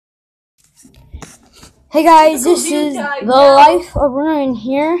Hey guys, this is the life of Ryan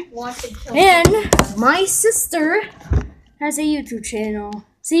here, and my sister has a YouTube channel.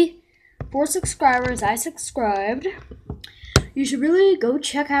 See, 4 subscribers. I subscribed. You should really go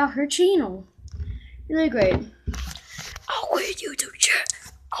check out her channel. Really great. I'll quit YouTube chat.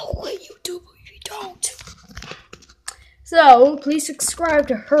 I'll quit YouTube if you don't. So please subscribe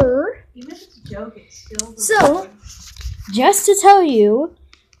to her. Even if it's a joke, it's still. So, just to tell you,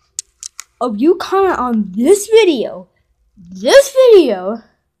 if you comment on this video,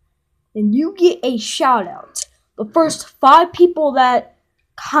 then you get a shout out. The first 5 people that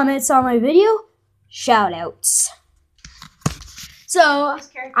comments on my video, shout outs. So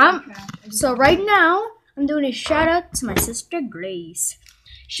right now I'm doing a shout out to my sister Grace.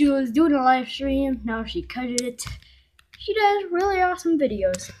 She was doing a live stream, now she cut it. She does really awesome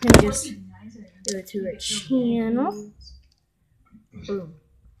videos. Let me just go to her channel. Boom.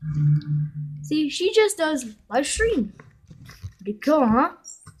 See, she just does live stream. Pretty cool, huh?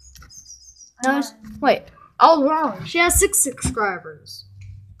 No, wait, all wrong. She has 6 subscribers.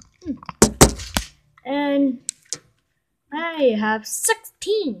 And I have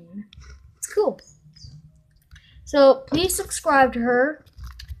 16. It's cool. So please subscribe to her.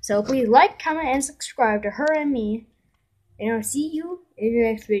 So please like, comment, and subscribe to her and me. And I'll see you in the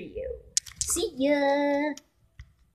next video. See ya!